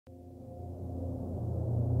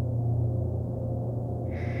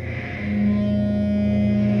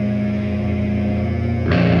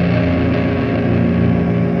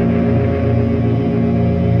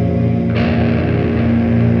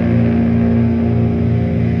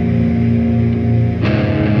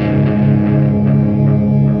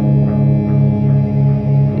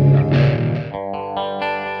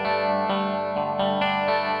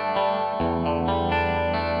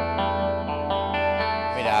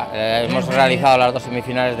Mira, hemos realizado las 2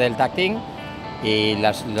 semifinales del Tag Team y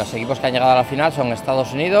los equipos que han llegado a la final son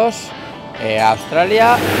Estados Unidos,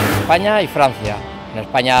 Australia, España y Francia. En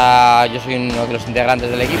España yo soy uno de los integrantes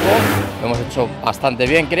del equipo, lo hemos hecho bastante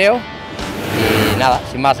bien, creo. Y nada,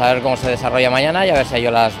 sin más, a ver cómo se desarrolla mañana y a ver si hay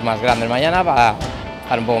olas más grandes mañana para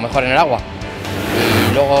estar un poco mejor en el agua.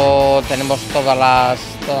 Y luego tenemos todas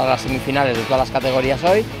las semifinales de todas las categorías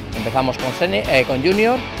hoy. Empezamos con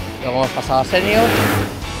Junior, luego hemos pasado a Senior,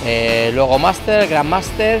 luego Master, Grand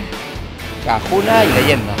Master, Cajuna y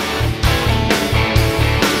Leyenda.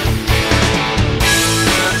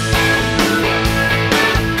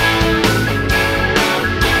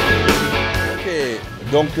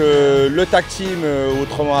 Donc le tag team,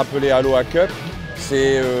 autrement appelé Aloha Cup,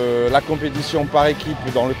 c'est la compétition par équipe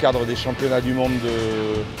dans le cadre des championnats du monde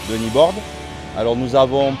de Kneeboard. Alors nous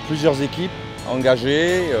avons plusieurs équipes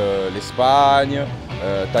engagées, l'Espagne,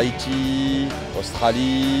 Tahiti,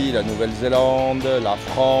 Australie, la Nouvelle-Zélande, la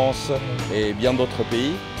France et bien d'autres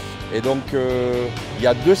pays. Et donc il y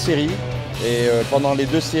a 2 séries et pendant les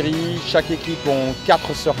 2 séries, chaque équipe ont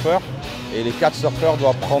 4 surfeurs et les 4 surfeurs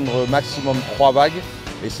doivent prendre maximum 3 vagues.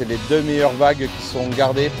 Et c'est les 2 meilleures vagues qui sont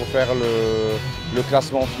gardées pour faire le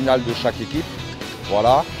classement final de chaque équipe.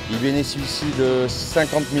 Voilà, ils bénéficient de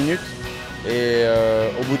 50 minutes et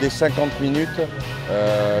au bout des 50 minutes,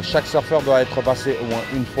 chaque surfeur doit être passé au moins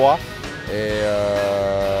une fois et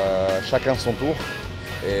chacun son tour.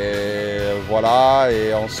 Et voilà,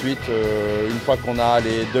 et ensuite, une fois qu'on a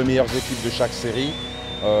les 2 meilleures équipes de chaque série,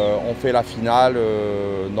 on fait la finale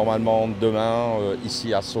normalement demain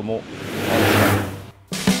ici à Somo, en Espagne.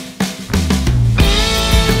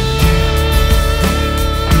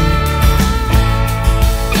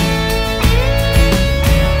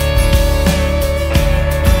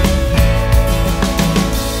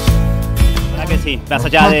 Sí, más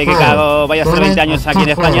allá de que vaya a ser 20 años aquí en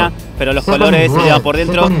España, pero los colores se llevan por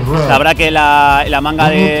dentro. La verdad que la manga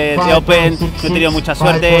de Open no he tenido mucha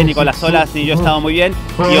suerte, ni con las olas, ni yo he estado muy bien.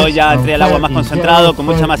 Y hoy ya entré al agua más concentrado, con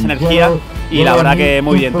mucha más energía. Y la verdad que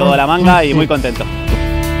muy bien, toda la manga y muy contento.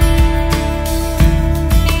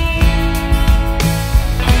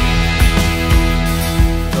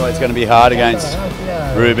 Well, it's going to be hard against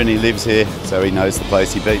Ruben. He lives here, so he knows the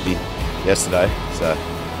place. He beat me yesterday, so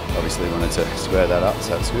obviously wanted to square that up,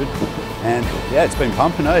 so that's good. And yeah, it's been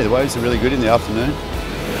pumping, the waves are really good in the afternoon.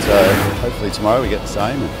 So hopefully tomorrow we get the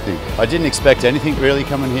same. I didn't expect anything really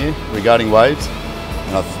coming here regarding waves,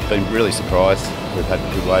 and I've been really surprised. We've had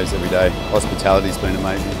good waves every day. Hospitality's been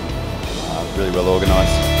amazing, really well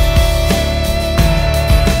organised.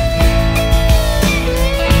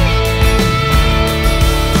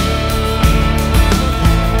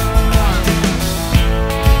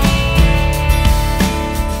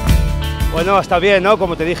 Bueno, está bien, ¿no?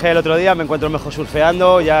 Como te dije el otro día, me encuentro mejor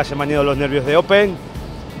surfeando, ya se me han ido los nervios de Open.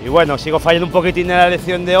 Y bueno, sigo fallando un poquitín en la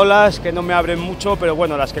elección de olas, que no me abren mucho, pero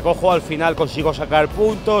bueno, las que cojo al final consigo sacar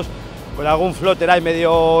puntos, con algún floater ahí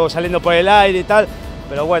medio saliendo por el aire y tal.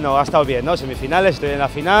 Pero bueno, ha estado bien, ¿no? Semifinales, estoy en la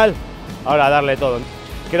final, ahora a darle todo.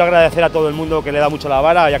 Quiero agradecer a todo el mundo que le da mucho la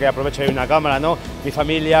vara, ya que aprovecho ahí una cámara, ¿no? Mi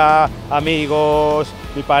familia, amigos,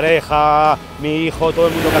 mi pareja, mi hijo, todo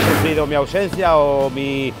el mundo que ha sufrido mi ausencia o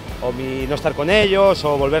mi no estar con ellos,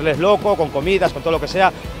 o volverles loco, con comidas, con todo lo que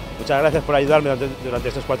sea. Muchas gracias por ayudarme durante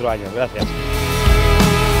estos 4 años. Gracias.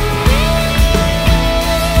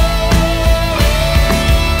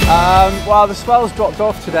 Well, the swells dropped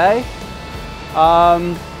off today.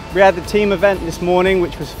 We had the team event this morning,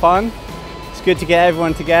 which was fun. It's good to get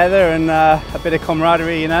everyone together and a bit of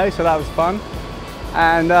camaraderie, you know, so that was fun.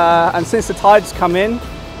 And since the tide's come in,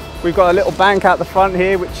 we've got a little bank out the front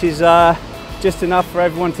here, which is just enough for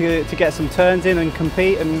everyone to get some turns in and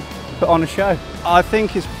compete and put on a show. I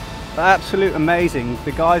think it's absolutely amazing.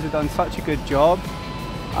 The guys have done such a good job.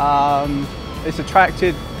 It's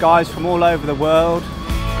attracted guys from all over the world.